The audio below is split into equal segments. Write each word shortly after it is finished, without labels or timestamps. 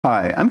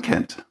Hi, I'm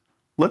Kent.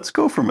 Let's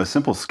go from a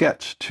simple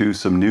sketch to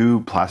some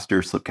new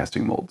plaster slip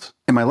casting molds.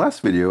 In my last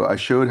video, I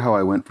showed how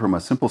I went from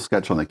a simple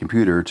sketch on the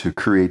computer to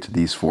create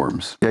these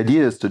forms. The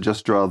idea is to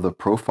just draw the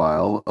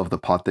profile of the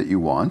pot that you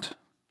want.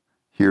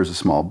 Here's a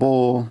small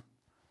bowl.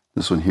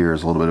 This one here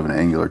is a little bit of an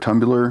angular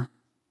tumbler.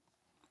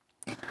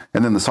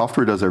 And then the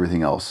software does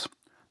everything else.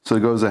 So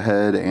it goes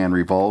ahead and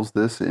revolves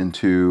this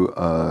into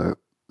a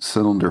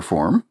cylinder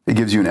form. It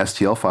gives you an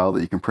STL file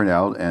that you can print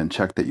out and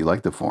check that you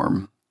like the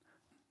form.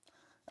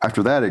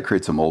 After that, it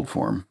creates a mold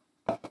form.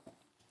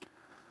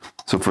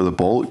 So for the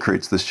bowl, it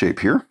creates this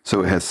shape here.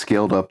 So it has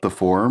scaled up the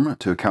form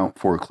to account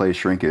for clay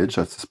shrinkage.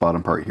 That's this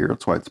bottom part here.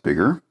 That's why it's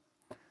bigger.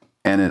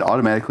 And it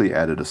automatically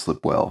added a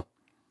slip well.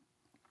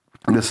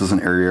 And this is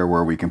an area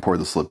where we can pour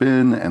the slip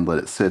in and let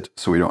it sit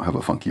so we don't have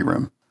a funky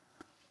rim.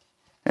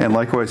 And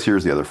likewise,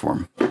 here's the other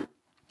form.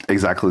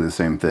 Exactly the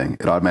same thing.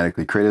 It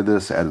automatically created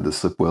this, added the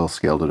slip well,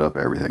 scaled it up,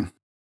 everything.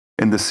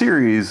 In the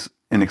series,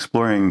 in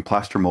exploring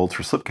plaster molds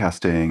for slip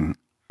casting,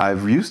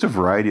 I've used a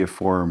variety of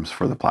forms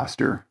for the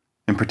plaster.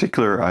 In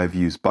particular, I've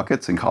used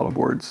buckets and cottle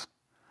boards.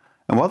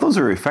 And while those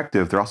are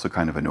effective, they're also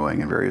kind of annoying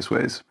in various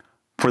ways.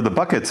 For the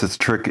buckets, it's a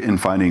trick in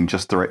finding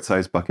just the right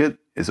size bucket.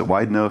 Is it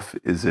wide enough?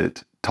 Is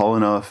it tall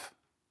enough?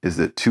 Is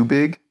it too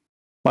big?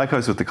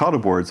 Likewise with the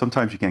cottle board,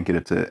 sometimes you can't get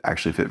it to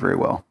actually fit very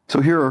well.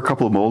 So here are a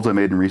couple of molds I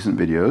made in recent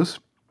videos.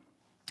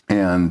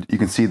 And you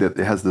can see that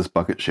it has this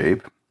bucket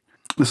shape.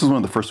 This is one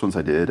of the first ones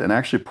I did, and I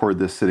actually poured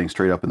this sitting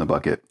straight up in the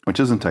bucket, which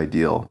isn't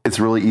ideal. It's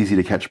really easy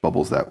to catch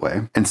bubbles that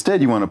way.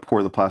 Instead, you want to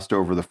pour the plaster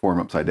over the form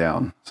upside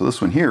down. So this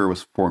one here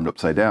was formed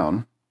upside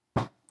down,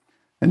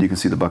 and you can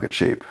see the bucket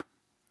shape.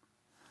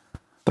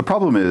 The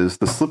problem is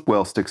the slip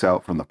well sticks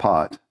out from the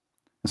pot,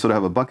 and so to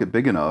have a bucket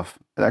big enough,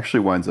 it actually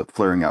winds up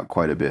flaring out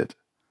quite a bit.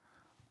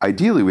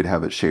 Ideally, we'd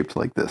have it shaped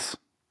like this,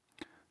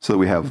 so that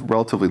we have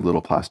relatively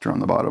little plaster on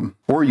the bottom.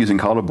 Or using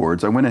cottle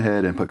boards, I went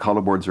ahead and put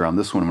cottle boards around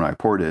this one when I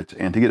poured it,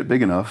 and to get it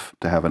big enough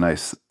to have a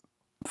nice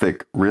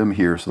thick rim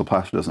here so the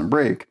plaster doesn't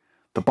break,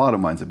 the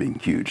bottom winds up being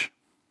huge.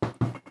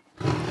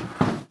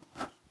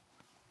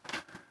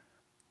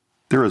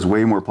 There is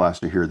way more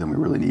plaster here than we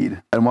really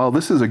need. And while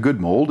this is a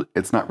good mold,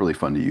 it's not really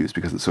fun to use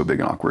because it's so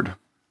big and awkward.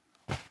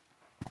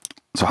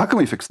 So how can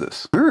we fix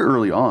this? Very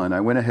early on,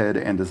 I went ahead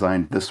and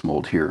designed this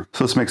mold here.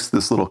 So this makes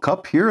this little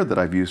cup here that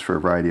I've used for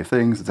a variety of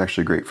things. It's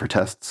actually great for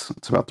tests.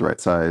 It's about the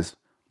right size.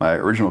 My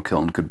original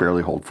kiln could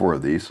barely hold 4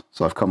 of these,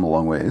 so I've come a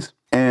long ways.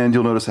 And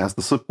you'll notice it has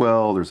the slip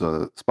well. There's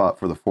a spot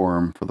for the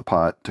form for the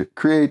pot to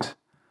create.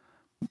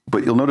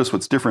 But you'll notice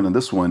what's different in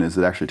this one is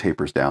it actually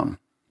tapers down.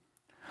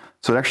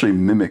 So it actually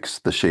mimics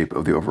the shape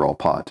of the overall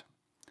pot.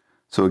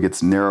 So it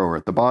gets narrower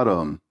at the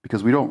bottom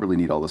because we don't really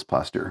need all this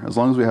plaster. As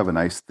long as we have a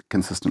nice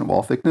consistent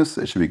wall thickness,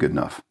 it should be good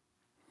enough.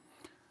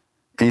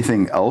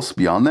 Anything else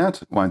beyond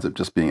that winds up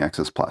just being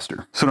excess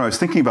plaster. So when I was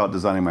thinking about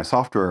designing my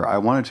software, I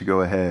wanted to go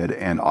ahead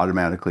and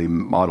automatically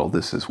model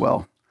this as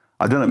well.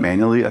 I've done it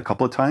manually a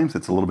couple of times.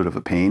 It's a little bit of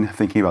a pain.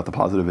 Thinking about the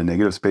positive and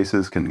negative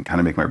spaces can kind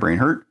of make my brain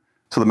hurt.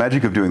 So the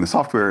magic of doing the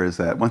software is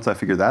that once I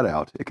figure that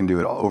out, it can do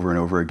it over and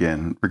over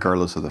again,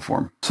 regardless of the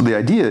form. So the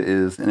idea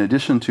is, in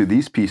addition to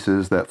these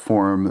pieces that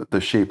form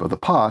the shape of the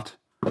pot,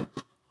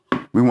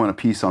 we want a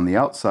piece on the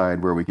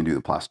outside where we can do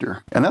the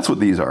plaster. And that's what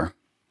these are.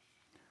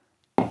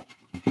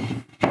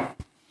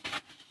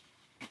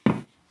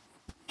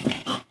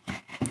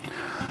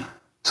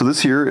 So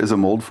this here is a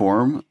mold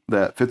form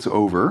that fits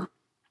over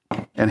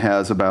and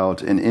has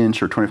about 1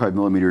 inch or 25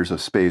 millimeters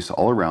of space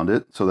all around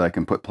it so that I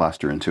can put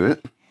plaster into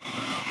it.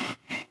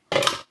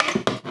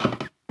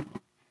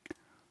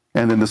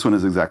 And then this one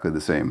is exactly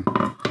the same.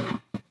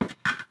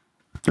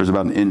 There's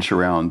about 1 inch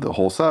around the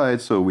whole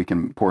side so we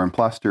can pour in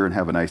plaster and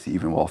have a nice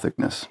even wall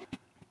thickness.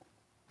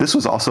 This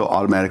was also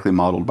automatically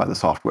modeled by the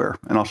software,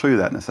 and I'll show you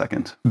that in a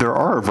second. There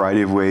are a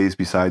variety of ways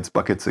besides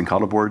buckets and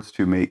cottle boards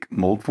to make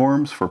mold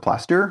forms for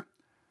plaster,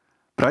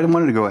 but I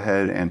wanted to go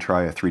ahead and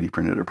try a 3D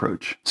printed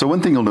approach. So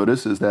one thing you'll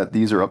notice is that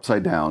these are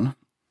upside down,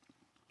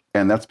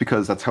 and that's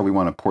because that's how we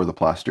want to pour the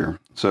plaster.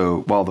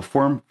 So while the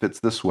form fits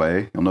this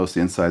way, you'll notice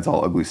the inside's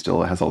all ugly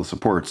still, it has all the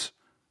supports.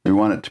 We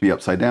want it to be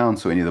upside down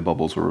so any of the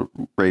bubbles will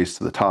raise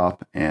to the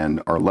top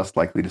and are less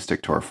likely to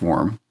stick to our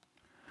form,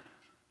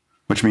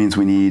 which means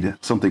we need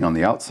something on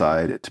the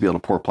outside to be able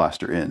to pour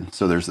plaster in.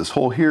 So there's this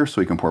hole here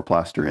so we can pour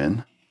plaster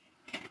in.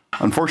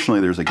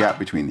 Unfortunately, there's a gap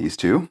between these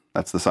two.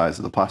 That's the size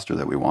of the plaster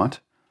that we want.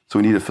 So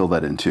we need to fill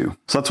that in too.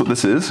 So that's what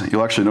this is.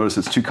 You'll actually notice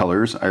it's 2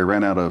 colors. I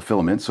ran out of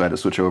filament, so I had to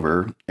switch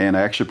over, and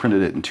I actually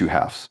printed it in 2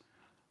 halves.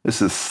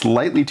 This is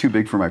slightly too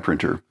big for my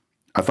printer.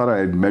 I thought I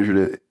had measured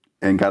it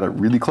and got it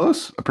really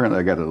close. Apparently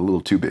I got it a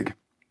little too big.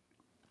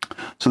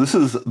 So this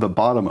is the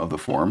bottom of the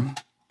form.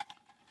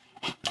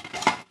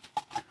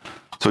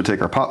 So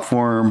take our pot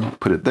form,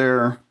 put it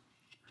there,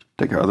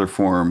 take our other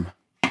form,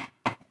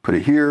 put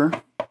it here.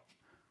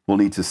 We'll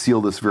need to seal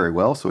this very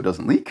well so it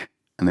doesn't leak,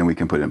 and then we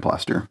can put in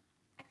plaster.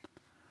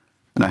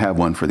 And I have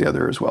one for the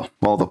other as well.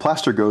 While the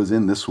plaster goes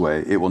in this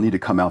way, it will need to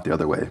come out the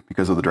other way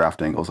because of the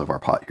draft angles of our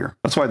pot here.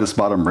 That's why this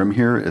bottom rim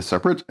here is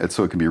separate. It's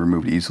so it can be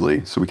removed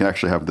easily. So we can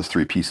actually have this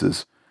 3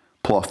 pieces,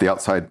 pull off the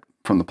outside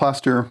from the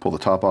plaster, pull the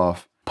top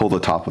off, pull the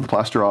top of the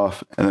plaster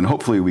off, and then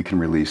hopefully we can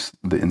release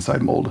the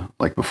inside mold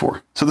like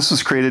before. So this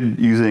was created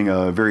using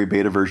a very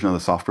beta version of the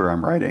software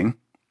I'm writing.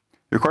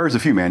 It requires a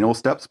few manual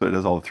steps, but it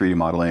does all the 3D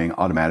modeling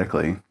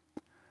automatically.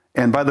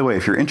 And by the way,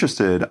 if you're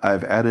interested,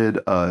 I've added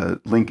a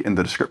link in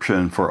the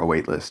description for a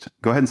waitlist.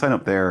 Go ahead and sign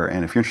up there,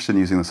 and if you're interested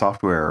in using the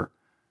software,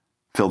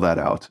 fill that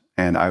out,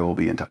 and I will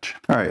be in touch.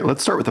 All right,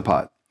 let's start with the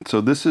pot. So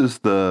this is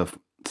the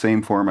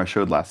same form I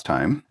showed last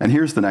time, and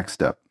here's the next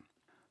step.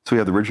 So we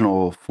have the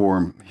original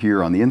form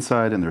here on the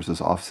inside, and there's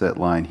this offset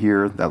line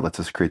here that lets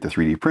us create the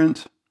 3D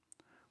print.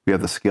 We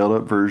have the scaled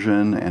up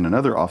version and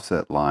another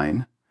offset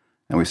line,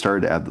 and we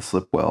started to add the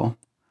slip well.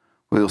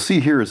 What you'll see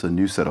here is a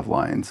new set of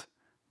lines.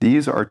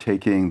 These are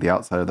taking the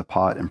outside of the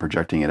pot and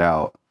projecting it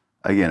out,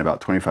 again,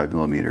 about 25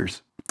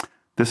 millimeters.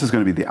 This is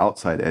going to be the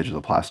outside edge of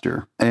the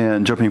plaster.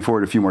 And jumping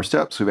forward a few more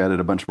steps, we've added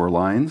a bunch more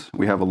lines.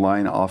 We have a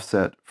line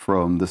offset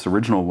from this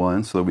original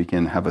one so that we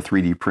can have a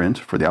 3D print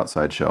for the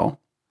outside shell.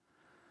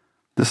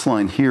 This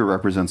line here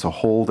represents a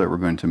hole that we're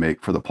going to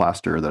make for the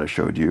plaster that I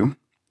showed you.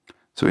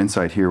 So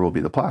inside here will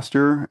be the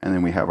plaster, and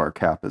then we have our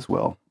cap as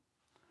well.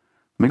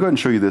 Let me go ahead and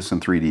show you this in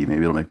 3D.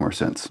 Maybe it'll make more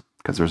sense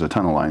because there's a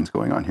ton of lines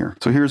going on here.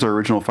 So here's our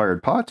original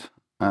fired pot,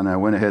 and I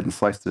went ahead and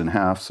sliced it in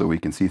half so we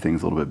can see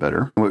things a little bit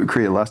better. What we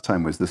created last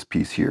time was this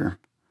piece here.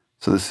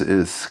 So this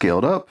is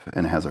scaled up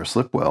and it has our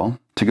slip well.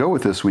 To go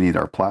with this, we need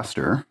our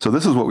plaster. So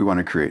this is what we want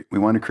to create. We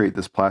want to create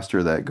this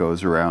plaster that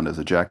goes around as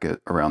a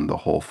jacket around the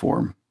whole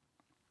form,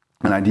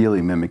 and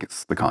ideally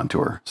mimics the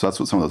contour. So that's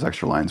what some of those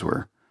extra lines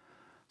were.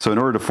 So in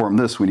order to form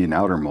this, we need an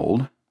outer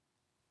mold,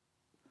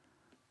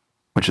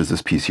 which is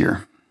this piece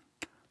here.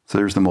 So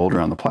there's the mold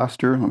around the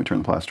plaster. Let me turn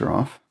the plaster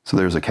off. So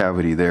there's a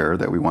cavity there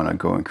that we want to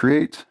go and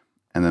create.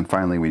 And then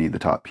finally, we need the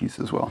top piece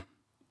as well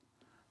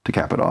to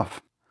cap it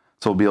off.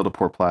 So we'll be able to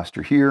pour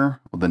plaster here.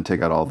 We'll then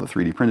take out all the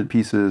 3D printed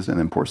pieces and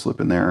then pour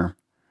slip in there.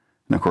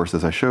 And of course,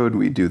 as I showed,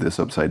 we do this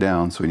upside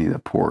down. So we need to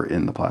pour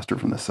in the plaster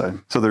from this side.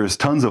 So there's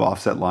tons of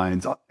offset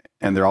lines,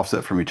 and they're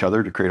offset from each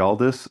other to create all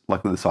this.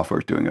 Luckily, the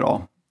software is doing it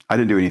all. I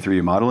didn't do any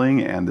 3D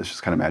modeling, and this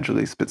just kind of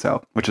magically spits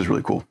out, which is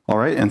really cool. All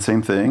right, and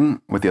same thing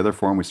with the other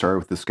form. We started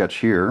with the sketch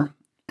here,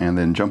 and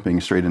then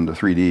jumping straight into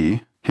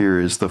 3D.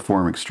 Here is the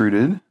form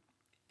extruded.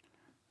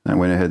 I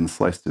went ahead and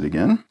sliced it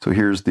again. So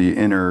here's the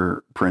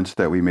inner print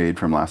that we made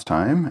from last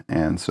time.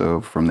 And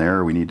so from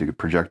there, we need to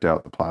project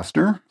out the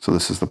plaster. So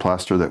this is the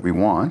plaster that we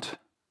want.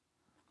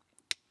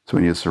 So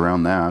we need to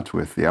surround that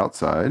with the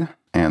outside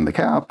and the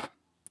cap.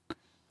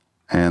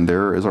 And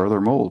there is our other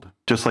mold.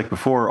 Just like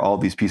before, all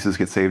these pieces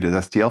get saved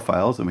as STL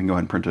files, and we can go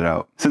ahead and print it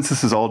out. Since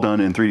this is all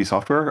done in 3D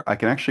software, I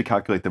can actually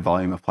calculate the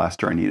volume of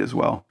plaster I need as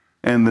well.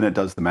 And then it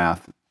does the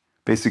math.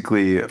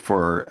 Basically,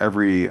 for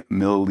every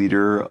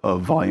milliliter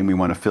of volume we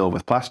want to fill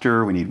with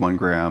plaster, we need 1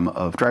 gram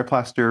of dry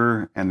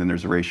plaster, and then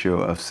there's a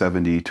ratio of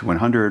 70 to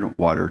 100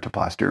 water to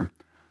plaster.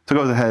 So it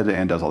goes ahead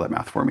and does all that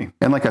math for me.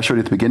 And like I showed you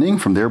at the beginning,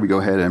 from there we go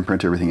ahead and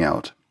print everything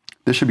out.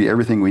 This should be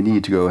everything we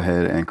need to go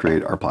ahead and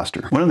create our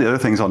plaster. One of the other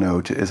things I'll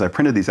note is I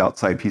printed these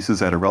outside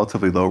pieces at a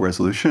relatively low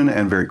resolution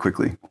and very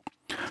quickly.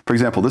 For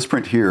example, this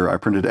print here, I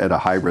printed at a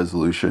high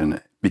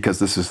resolution because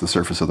this is the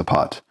surface of the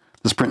pot.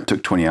 This print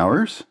took 20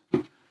 hours.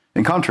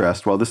 In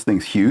contrast, while this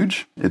thing's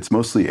huge, it's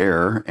mostly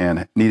air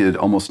and needed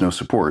almost no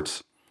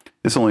supports,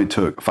 this only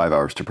took 5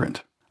 hours to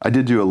print. I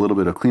did do a little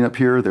bit of cleanup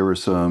here. There were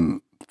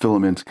some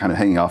filaments kind of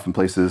hanging off in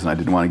places, and I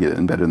didn't want to get it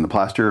embedded in the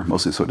plaster,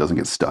 mostly so it doesn't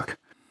get stuck.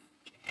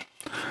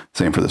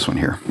 Same for this one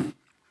here.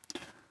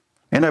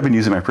 And I've been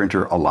using my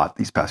printer a lot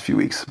these past few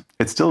weeks.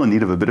 It's still in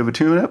need of a bit of a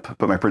tune-up,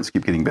 but my prints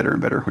keep getting better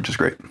and better, which is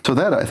great. So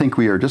that, I think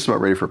we are just about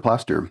ready for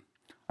plaster.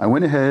 I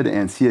went ahead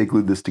and CA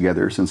glued this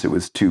together since it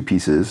was 2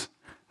 pieces.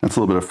 That's a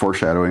little bit of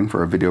foreshadowing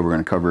for a video we're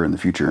going to cover in the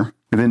future.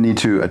 We then need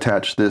to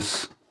attach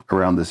this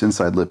around this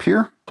inside lip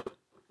here.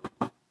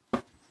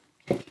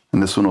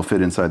 And this one will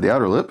fit inside the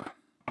outer lip.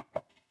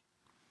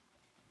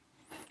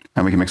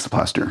 And we can mix the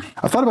plaster.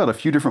 I've thought about a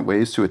few different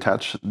ways to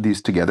attach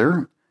these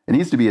together. It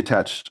needs to be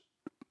attached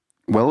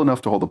well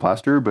enough to hold the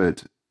plaster,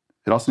 but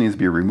it also needs to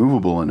be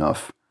removable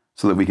enough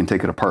so that we can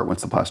take it apart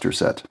once the plaster is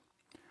set.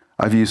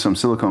 I've used some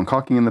silicone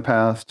caulking in the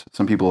past.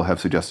 Some people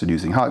have suggested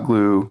using hot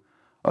glue.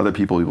 Other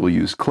people will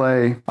use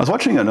clay. I was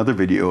watching another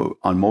video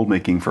on mold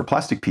making for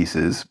plastic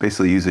pieces,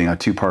 basically using a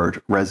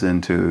 2-part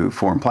resin to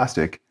form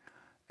plastic,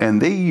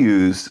 and they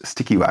use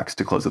sticky wax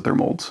to close up their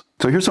molds.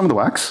 So here's some of the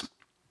wax.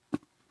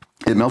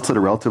 It melts at a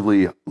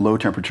relatively low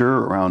temperature,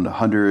 around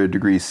 100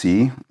 degrees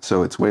C,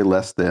 so it's way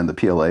less than the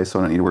PLA, so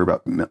I don't need to worry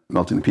about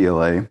melting the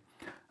PLA. And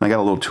I got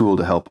a little tool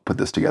to help put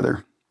this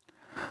together.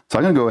 So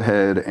I'm gonna go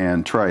ahead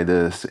and try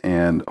this,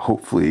 and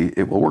hopefully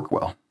it will work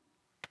well.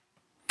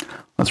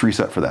 Let's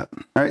reset for that.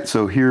 All right,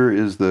 so here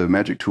is the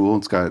magic tool.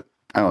 It's got,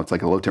 I don't know, it's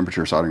like a low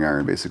temperature soldering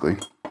iron basically.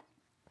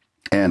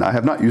 And I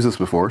have not used this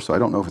before, so I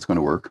don't know if it's going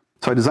to work.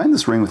 So I designed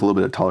this ring with a little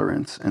bit of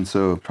tolerance. And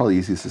so probably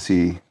easiest to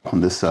see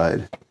on this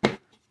side,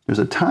 there's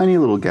a tiny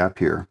little gap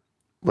here,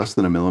 less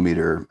than 1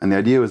 millimeter. And the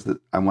idea was that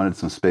I wanted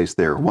some space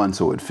there, 1,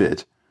 so it would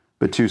fit,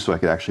 but 2, so I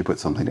could actually put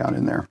something down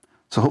in there.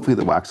 So hopefully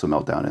the wax will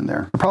melt down in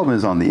there. The problem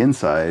is on the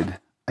inside,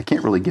 I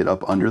can't really get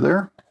up under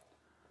there.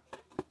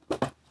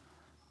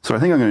 So what I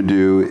think I'm going to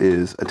do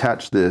is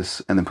attach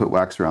this and then put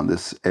wax around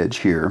this edge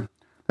here.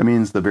 That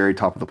means the very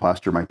top of the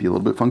plaster might be a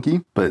little bit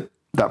funky, but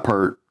that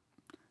part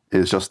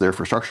is just there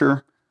for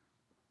structure.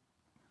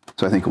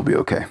 So I think we'll be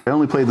okay. I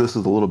only played this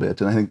with a little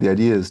bit, and I think the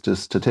idea is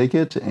just to take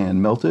it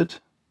and melt it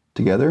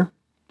together.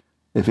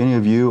 If any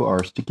of you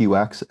are sticky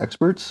wax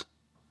experts,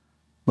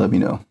 let me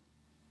know.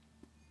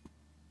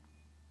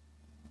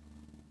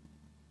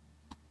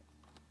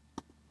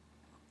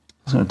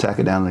 I'm going to tack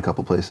it down in a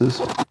couple places.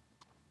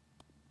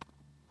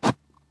 All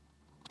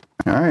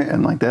right,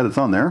 and like that, it's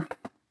on there.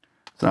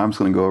 So now I'm just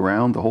going to go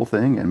around the whole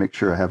thing and make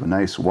sure I have a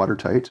nice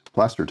watertight,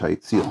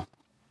 plaster-tight seal.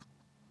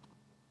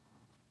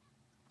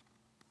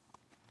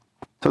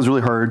 So it was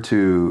really hard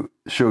to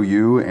show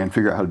you and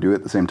figure out how to do it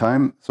at the same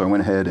time, so I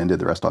went ahead and did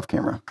the rest off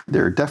camera.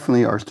 There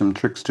definitely are some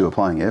tricks to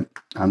applying it.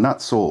 I'm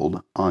not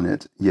sold on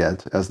it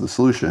yet as the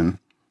solution,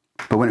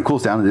 but when it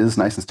cools down, it is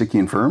nice and sticky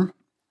and firm.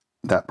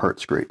 That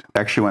part's great.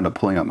 I actually wound up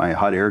pulling out my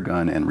hot air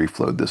gun and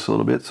reflowed this a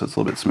little bit, so it's a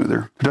little bit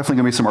smoother. There's definitely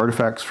gonna be some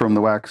artifacts from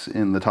the wax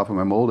in the top of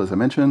my mold, as I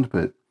mentioned,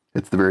 but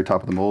it's the very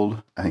top of the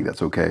mold. I think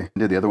that's okay. I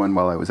did the other one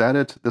while I was at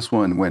it. This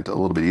one went a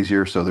little bit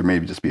easier, so there may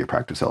just be a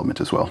practice element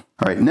as well.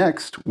 All right,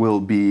 next will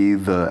be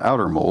the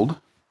outer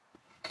mold.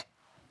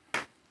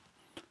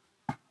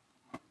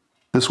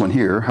 This one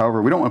here,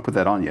 however, we don't want to put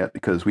that on yet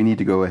because we need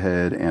to go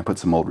ahead and put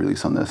some mold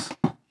release on this.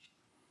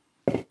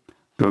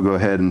 Go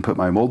ahead and put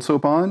my mold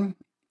soap on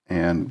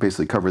and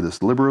basically cover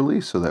this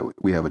liberally so that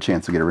we have a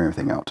chance to get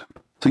everything out.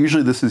 So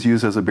usually this is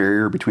used as a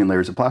barrier between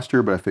layers of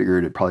plaster, but I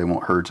figured it probably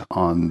won't hurt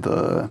on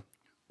the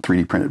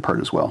 3D printed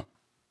part as well.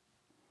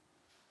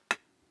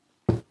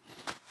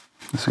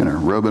 Just gonna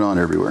rub it on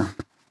everywhere.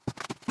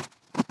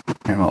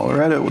 And while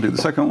we're at it, we'll do the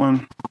second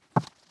one.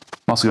 I'm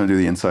also gonna do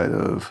the inside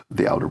of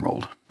the outer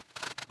mold.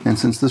 And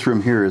since this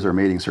room here is our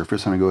mating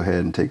surface, I'm gonna go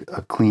ahead and take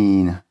a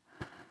clean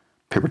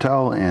paper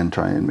towel and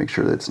try and make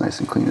sure that it's nice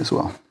and clean as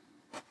well.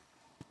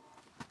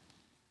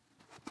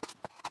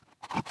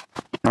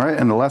 All right,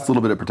 and the last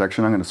little bit of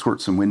protection, I'm gonna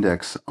squirt some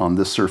Windex on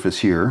this surface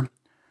here.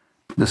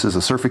 This is a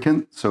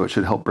surfactant, so it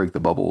should help break the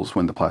bubbles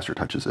when the plaster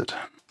touches it.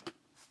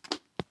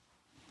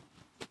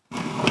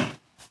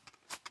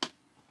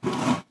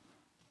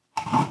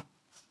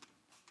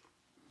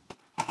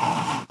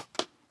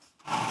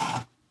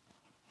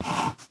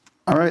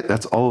 All right,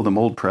 that's all of the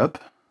mold prep.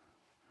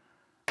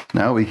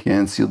 Now we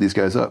can seal these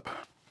guys up.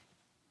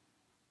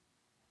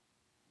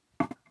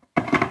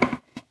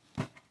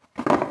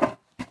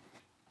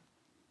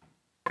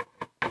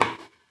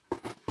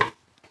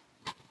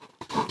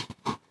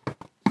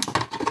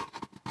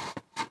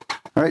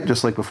 All right,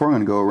 just like before, I'm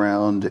going to go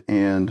around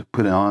and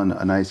put on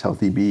a nice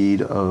healthy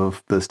bead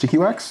of the sticky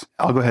wax.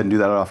 I'll go ahead and do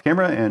that off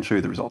camera and show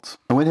you the results.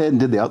 I went ahead and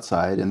did the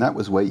outside, and that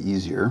was way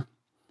easier.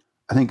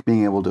 I think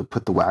being able to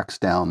put the wax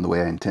down the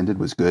way I intended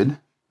was good.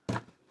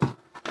 I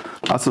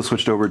also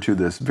switched over to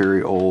this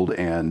very old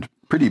and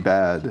pretty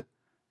bad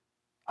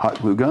hot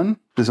glue gun.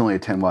 This is only a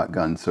 10-watt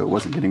gun, so it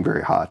wasn't getting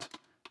very hot.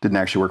 Didn't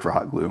actually work for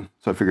hot glue,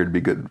 so I figured it'd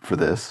be good for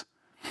this.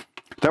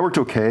 That worked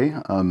okay.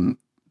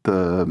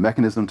 The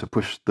mechanism to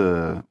push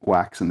the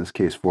wax, in this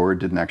case, forward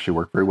didn't actually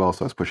work very well,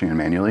 so I was pushing it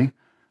manually.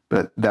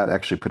 But that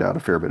actually put out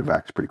a fair bit of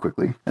wax pretty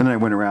quickly. And then I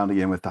went around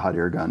again with the hot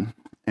air gun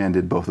and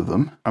did both of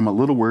them. I'm a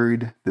little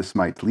worried this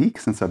might leak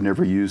since I've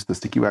never used the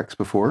sticky wax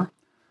before.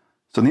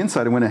 So on the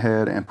inside, I went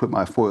ahead and put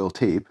my foil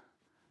tape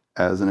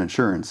as an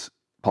insurance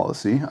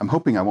policy. I'm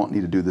hoping I won't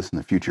need to do this in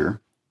the future,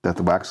 that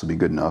the wax will be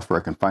good enough, or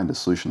I can find a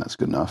solution that's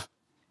good enough.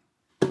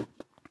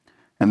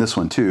 And this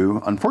one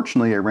too.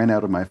 Unfortunately, I ran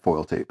out of my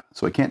foil tape,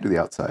 so I can't do the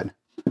outside.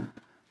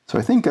 So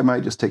I think I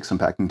might just take some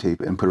packing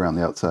tape and put around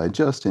the outside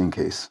just in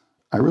case.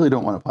 I really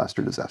don't want a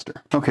plaster disaster.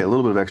 Okay, a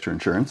little bit of extra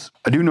insurance.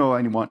 I do know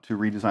I want to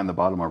redesign the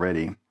bottom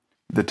already.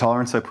 The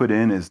tolerance I put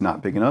in is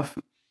not big enough.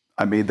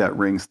 I made that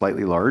ring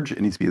slightly large.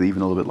 It needs to be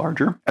even a little bit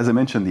larger. As I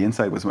mentioned, the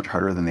inside was much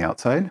harder than the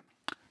outside.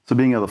 So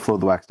being able to flow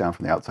the wax down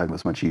from the outside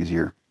was much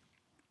easier.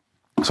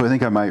 So I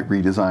think I might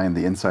redesign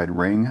the inside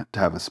ring to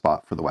have a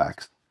spot for the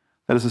wax.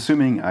 That is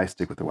assuming I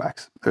stick with the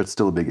wax. It's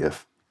still a big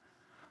if.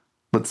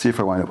 Let's see if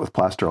I wind up with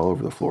plaster all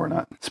over the floor or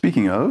not.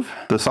 Speaking of,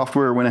 the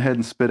software went ahead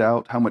and spit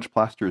out how much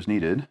plaster is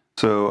needed.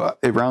 So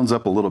it rounds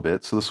up a little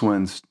bit. So this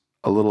one's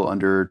a little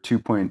under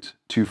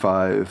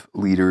 2.25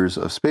 liters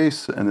of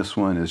space, and this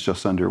one is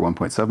just under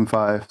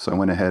 1.75. So I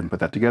went ahead and put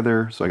that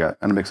together. So I'm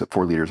gonna mix up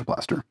 4 liters of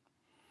plaster.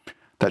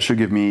 That should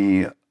give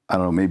me, I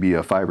don't know, maybe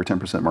a 5 or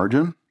 10%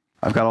 margin.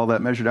 I've got all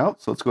that measured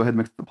out, so let's go ahead and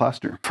mix the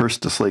plaster.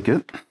 First, to slake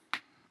it.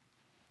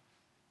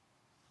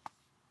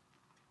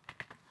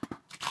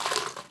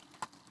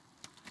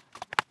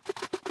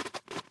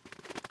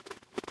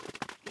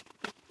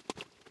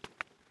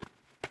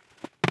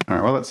 All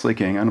right, while that's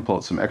slaking, I'm gonna pull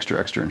out some extra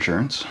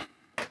insurance.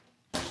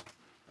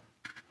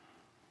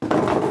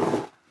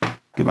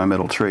 Get my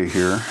metal tray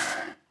here.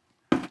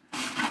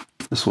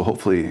 This will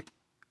hopefully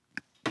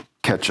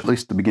catch at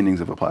least the beginnings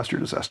of a plaster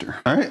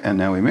disaster. All right, and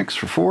now we mix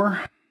for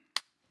 4.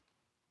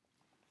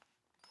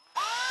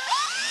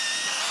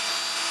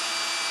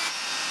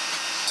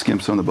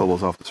 skimp some of the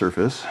bubbles off the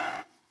surface.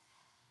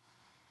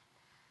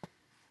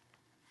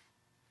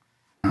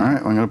 All right,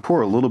 I'm going to pour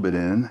a little bit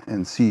in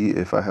and see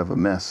if I have a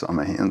mess on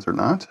my hands or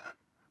not.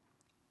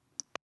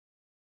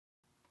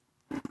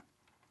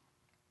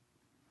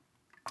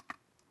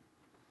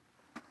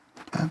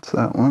 That's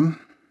that one.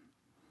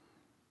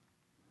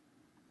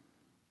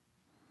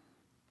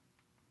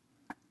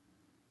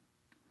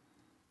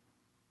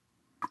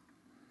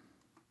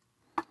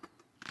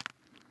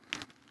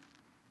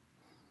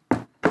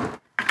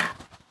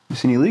 You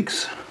see any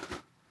leaks?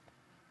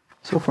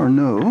 So far,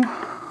 no.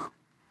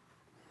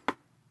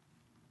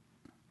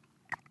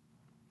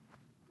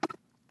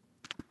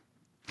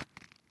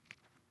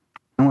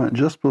 I want it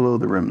just below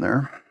the rim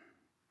there.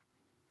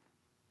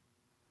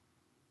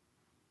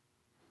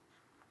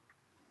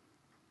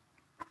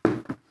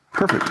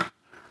 Perfect.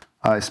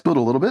 I spilled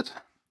a little bit.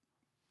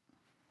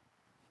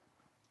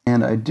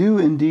 And I do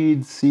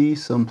indeed see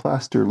some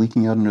plaster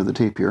leaking out under the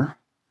tape here.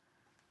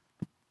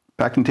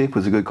 Backing tape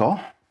was a good call.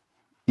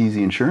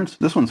 Easy insurance.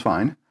 This one's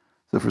fine.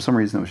 So for some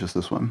reason it was just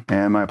this one.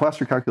 And my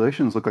plaster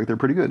calculations look like they're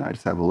pretty good. I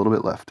just have a little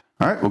bit left.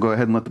 All right, we'll go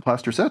ahead and let the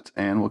plaster set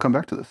and we'll come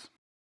back to this.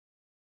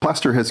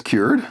 Plaster has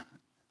cured.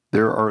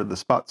 There are the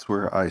spots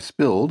where I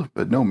spilled,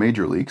 but no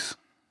major leaks.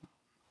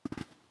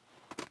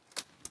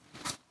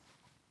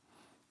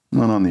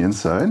 None on the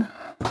inside.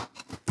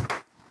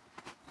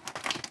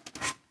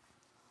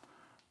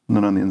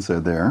 None on the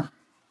inside there.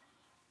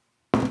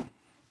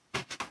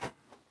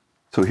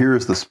 So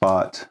here's the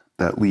spot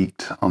that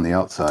leaked on the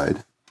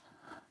outside.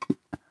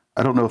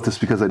 I don't know if this is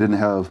because I didn't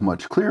have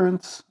much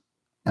clearance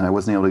and I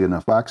wasn't able to get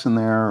enough wax in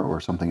there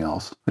or something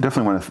else. I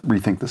definitely want to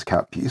rethink this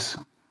cap piece.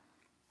 All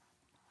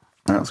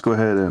right, let's go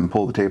ahead and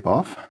pull the tape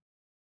off.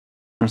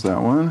 There's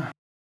that one.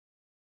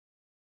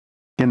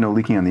 Again, no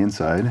leaking on the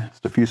inside.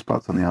 Just a few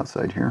spots on the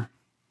outside here.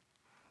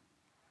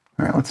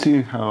 All right, let's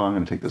see how I'm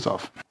going to take this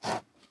off.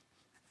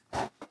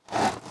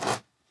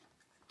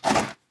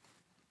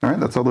 All right,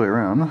 that's all the way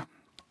around.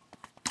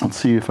 Let's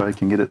see if I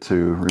can get it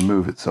to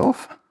remove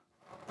itself.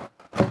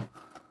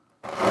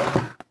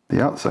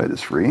 The outside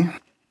is free.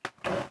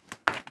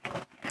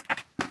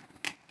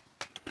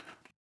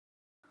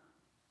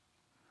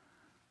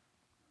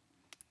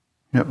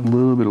 Yep, a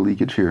little bit of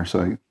leakage here,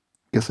 so I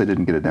guess I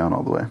didn't get it down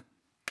all the way.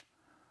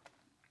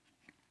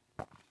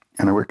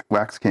 And our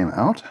wax came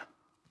out.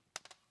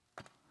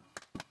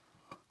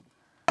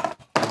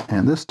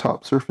 And this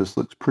top surface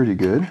looks pretty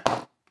good.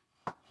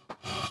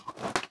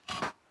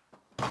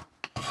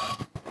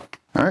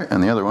 All right,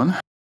 and the other one.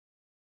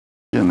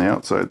 Again, the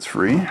outside's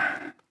free.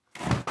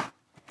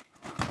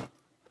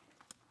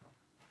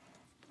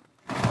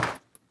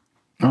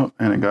 Oh,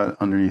 and it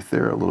got underneath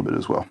there a little bit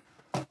as well.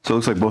 So it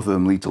looks like both of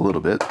them leaked a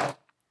little bit,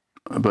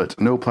 but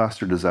no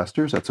plaster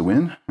disasters. That's a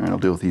win. All right, I'll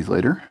deal with these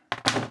later.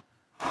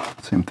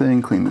 Same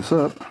thing, clean this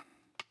up.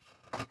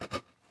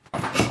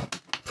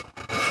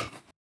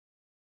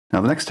 Now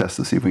the next test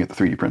is to see if we can get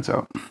the 3D prints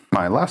out.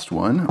 My last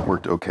one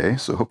worked okay,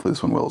 so hopefully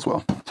this one will as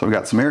well. So I've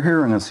got some air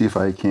here. I'm going to see if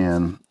I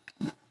can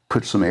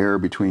put some air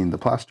between the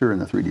plaster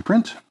and the 3D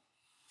print.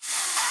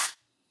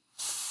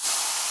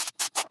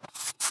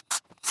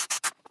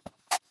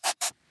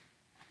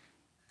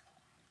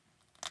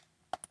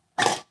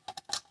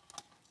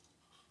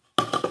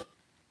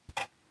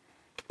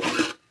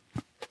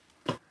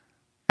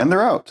 And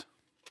they're out.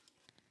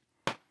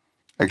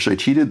 Actually, I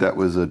cheated. That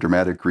was a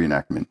dramatic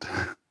reenactment.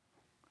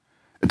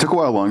 It took a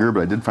while longer,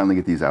 but I did finally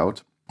get these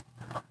out.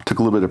 It took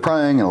a little bit of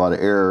prying and a lot of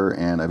air,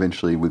 and I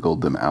eventually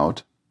wiggled them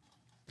out.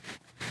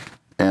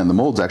 And the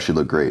molds actually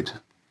look great.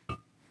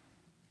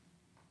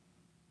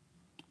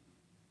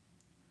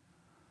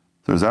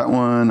 There's that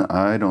one.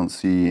 I don't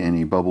see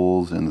any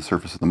bubbles in the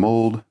surface of the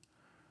mold.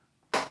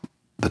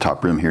 The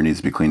top rim here needs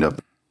to be cleaned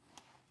up.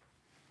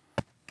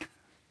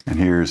 And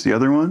here's the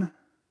other one.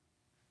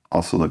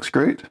 Also looks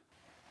great.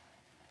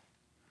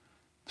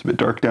 It's a bit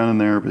dark down in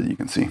there, but you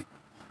can see.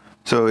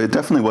 So it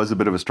definitely was a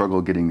bit of a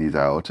struggle getting these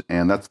out,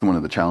 and that's one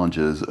of the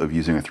challenges of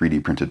using a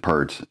 3D printed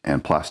part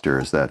and plaster,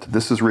 is that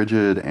this is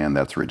rigid and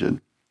that's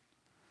rigid.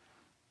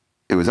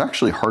 It was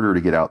actually harder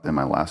to get out than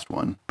my last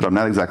one, but I'm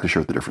not exactly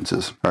sure what the difference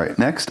is. All right,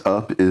 next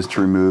up is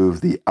to remove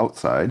the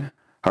outside.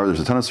 However, there's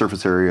a ton of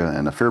surface area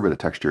and a fair bit of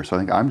texture, so I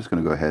think I'm just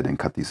going to go ahead and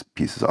cut these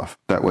pieces off.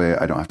 That way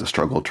I don't have to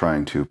struggle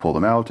trying to pull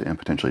them out and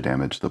potentially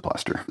damage the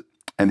plaster.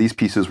 And these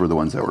pieces were the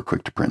ones that were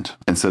quick to print,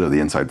 instead of the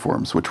inside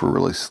forms, which were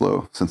really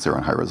slow since they're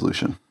on high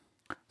resolution.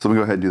 So I'm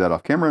going to go ahead and do that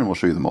off camera and we'll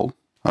show you the mold.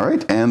 All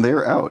right, and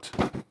they're out.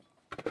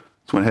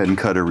 So went ahead and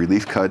cut a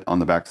relief cut on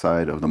the back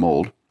side of the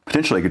mold.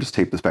 Potentially I could just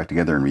tape this back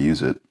together and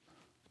reuse it.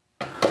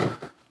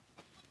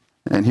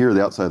 And here are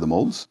the outside of the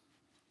molds.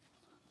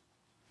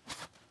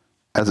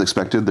 As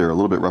expected, they're a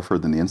little bit rougher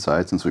than the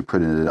inside since we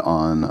printed it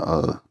on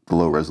the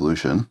low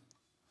resolution.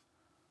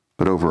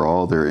 But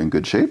overall, they're in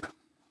good shape.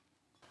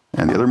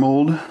 And the other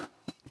mold,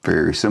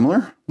 very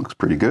similar, looks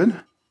pretty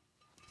good.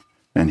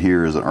 And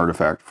here is an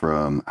artifact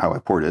from how I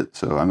poured it,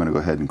 so I'm going to go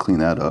ahead and clean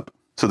that up.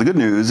 So the good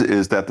news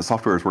is that the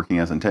software is working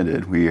as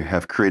intended. We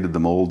have created the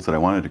molds that I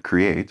wanted to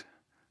create.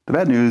 The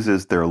bad news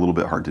is they're a little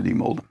bit hard to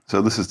demold.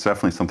 So this is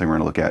definitely something we're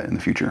gonna look at in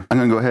the future. I'm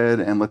gonna go ahead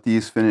and let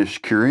these finish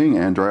curing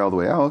and dry all the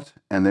way out,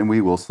 and then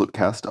we will slip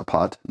cast a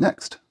pot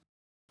next.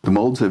 The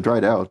molds have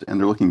dried out and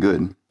they're looking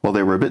good. While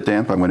they were a bit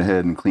damp, I went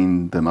ahead and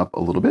cleaned them up a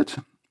little bit,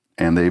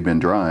 and they've been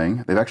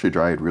drying. They've actually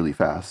dried really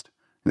fast.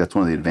 That's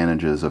one of the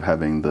advantages of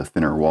having the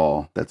thinner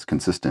wall that's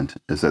consistent,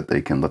 is that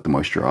they can let the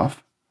moisture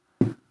off.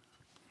 And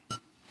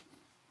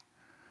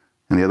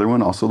the other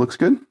one also looks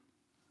good.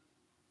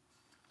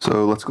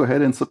 So let's go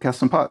ahead and slip cast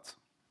some pots.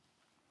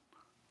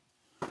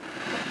 I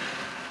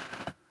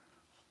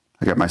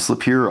got my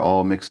slip here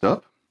all mixed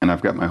up, and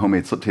I've got my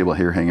homemade slip table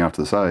here hanging out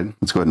to the side.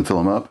 Let's go ahead and fill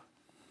them up.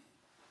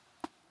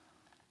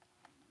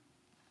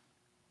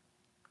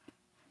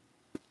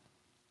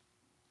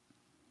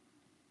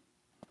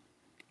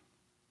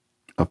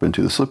 Up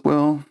into the slip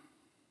well.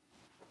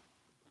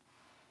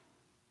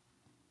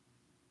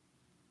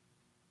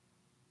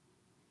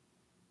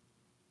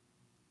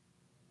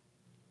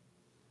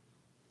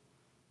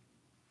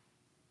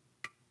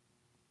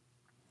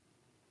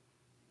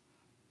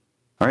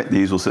 All right,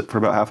 these will sit for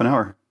about half an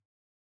hour.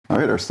 All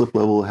right, our slip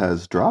level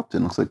has dropped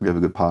and looks like we have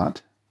a good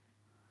pot.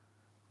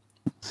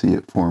 See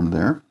it formed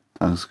there.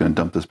 I'm just going to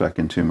dump this back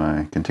into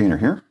my container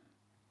here.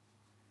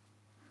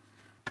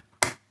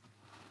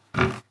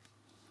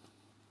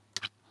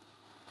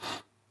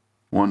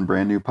 One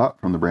brand new pot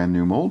from the brand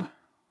new mold.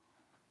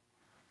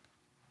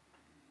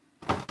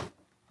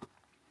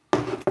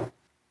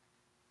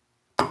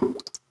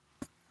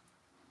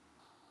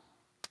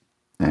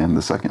 And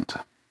the second.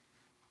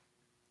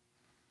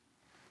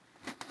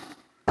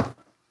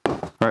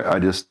 All right, I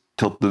just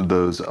tilted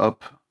those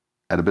up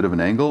at a bit of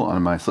an angle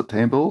on my slip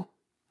table.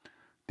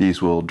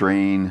 These will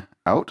drain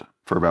out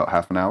for about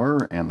half an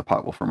hour and the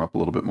pot will firm up a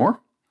little bit more.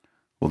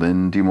 We'll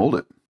then demold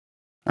it.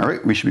 All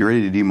right, we should be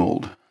ready to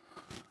demold.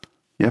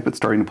 Yep, it's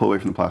starting to pull away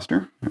from the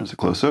plaster. There's a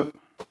close-up.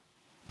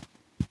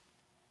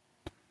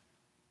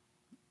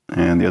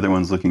 And the other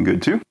one's looking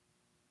good too.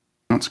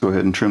 Let's go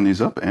ahead and trim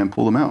these up and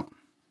pull them out.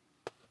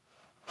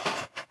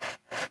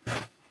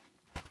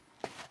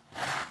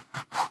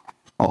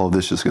 All of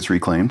this just gets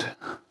reclaimed.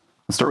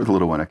 Let's start with the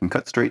little one. I can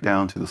cut straight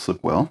down to the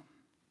slip well.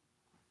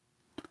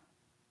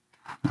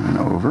 And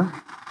over.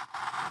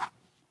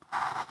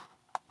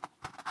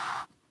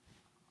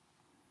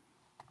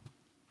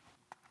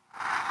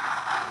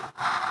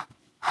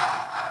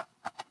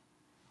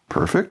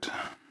 Perfect.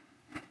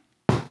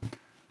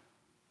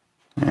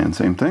 And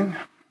same thing.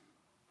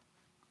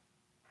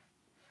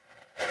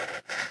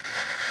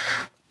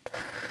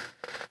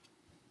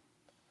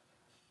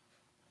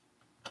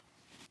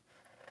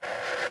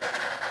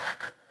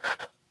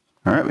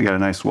 All right, we got a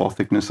nice wall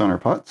thickness on our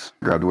pots.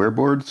 Grabbed a wear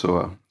board,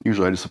 so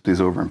usually I just flip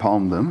these over and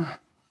palm them.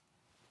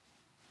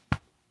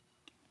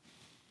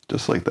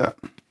 Just like that.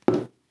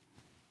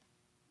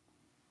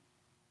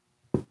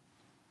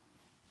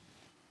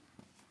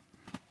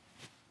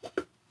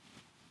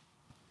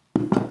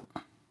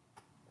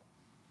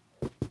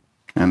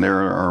 And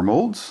there are our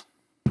molds.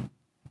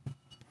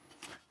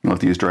 Let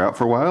these dry out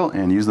for a while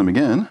and use them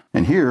again.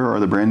 And here are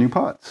the brand new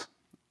pots.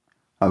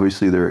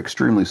 Obviously they're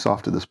extremely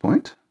soft at this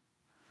point,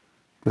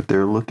 but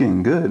they're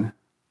looking good.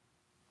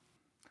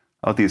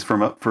 I'll let these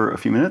firm up for a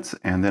few minutes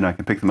and then I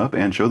can pick them up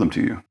and show them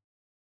to you.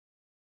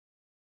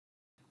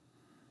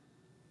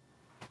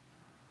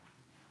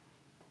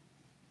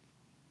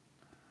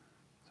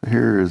 So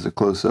here is a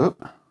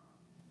close-up.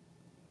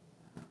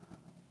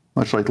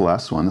 Much like the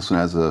last one, this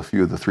one has a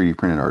few of the 3D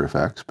printed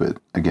artifacts, but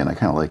again, I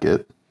kind of like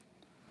it.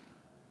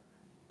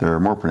 They're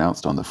more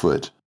pronounced on the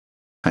foot.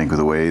 I think with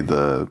the way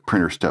the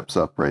printer steps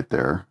up right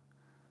there,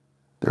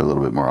 they're a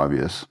little bit more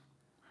obvious.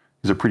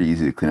 These are pretty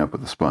easy to clean up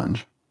with a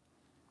sponge.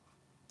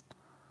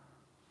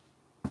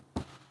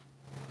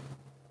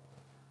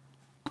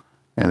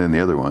 And then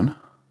the other one.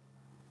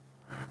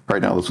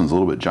 Right now this one's a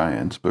little bit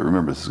giant, but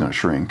remember this is going to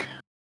shrink.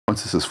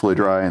 Once this is fully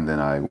dry and then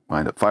I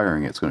wind up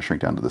firing it, it's going to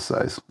shrink down to this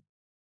size.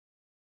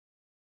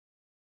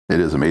 It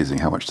is amazing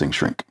how much things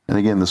shrink. And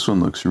again, this one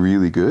looks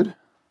really good.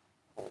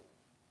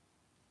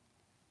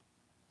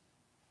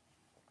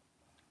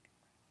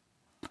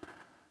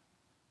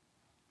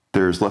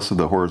 There's less of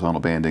the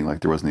horizontal banding like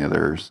there was in the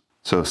others.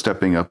 So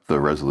stepping up the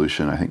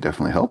resolution, I think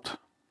definitely helped.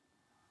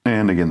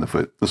 And again, the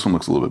foot. This one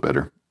looks a little bit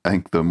better. I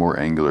think the more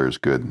angular is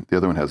good. The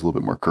other one has a little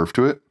bit more curve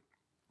to it.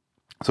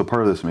 So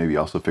part of this may be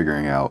also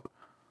figuring out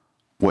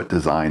what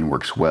design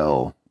works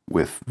well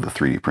with the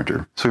 3D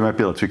printer. So we might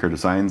be able to tweak our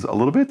designs a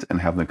little bit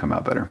and have them come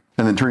out better.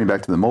 And then turning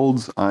back to the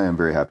molds, I am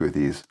very happy with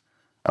these.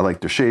 I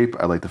like their shape.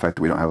 I like the fact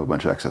that we don't have a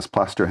bunch of excess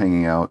plaster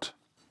hanging out.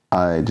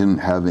 I didn't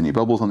have any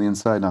bubbles on the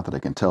inside, not that I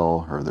can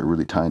tell, or they're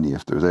really tiny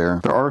if they're there.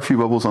 There are a few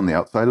bubbles on the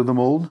outside of the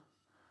mold.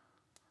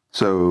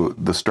 So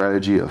the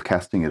strategy of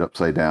casting it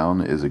upside down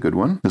is a good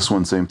one. This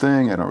one, same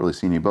thing. I don't really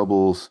see any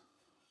bubbles.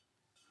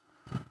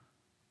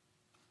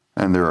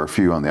 And there are a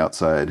few on the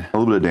outside. A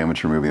little bit of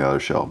damage removing the outer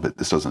shell, but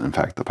this doesn't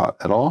impact the pot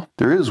at all.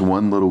 There is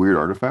one little weird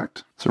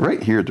artifact. So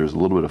right here, there's a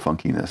little bit of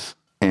funkiness.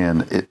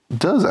 And it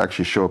does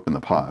actually show up in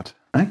the pot.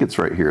 I think it's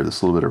right here,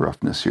 this little bit of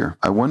roughness here.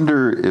 I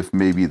wonder if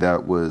maybe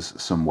that was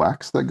some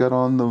wax that got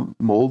on the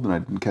mold and I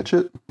didn't catch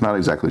it. Not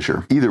exactly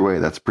sure. Either way,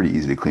 that's pretty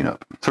easy to clean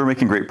up. So we're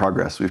making great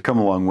progress. We've come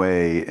a long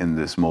way in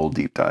this mold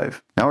deep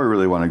dive. Now we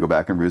really want to go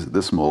back and revisit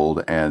this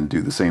mold and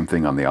do the same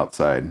thing on the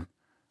outside.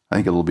 I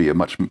think it'll be a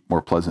much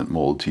more pleasant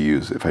mold to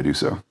use if I do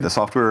so. The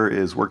software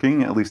is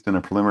working, at least in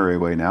a preliminary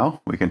way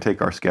now. We can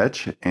take our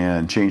sketch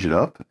and change it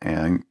up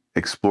and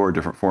explore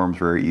different forms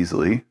very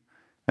easily.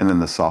 And then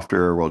the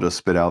software will just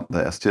spit out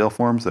the STL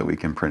forms that we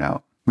can print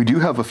out. We do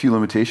have a few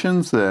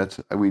limitations that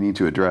we need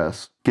to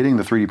address. Getting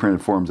the 3D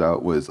printed forms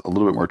out was a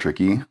little bit more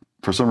tricky.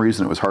 For some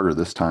reason, it was harder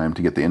this time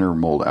to get the inner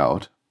mold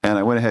out. And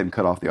I went ahead and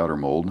cut off the outer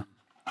mold.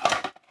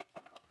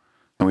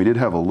 And we did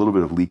have a little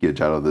bit of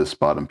leakage out of this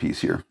bottom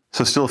piece here.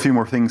 So still a few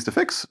more things to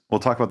fix. We'll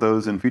talk about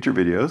those in future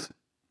videos.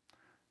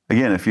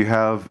 Again, if you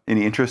have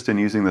any interest in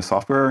using the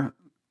software,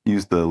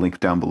 use the link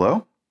down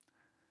below.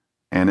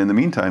 And in the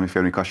meantime, if you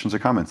have any questions or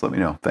comments, let me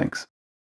know. Thanks.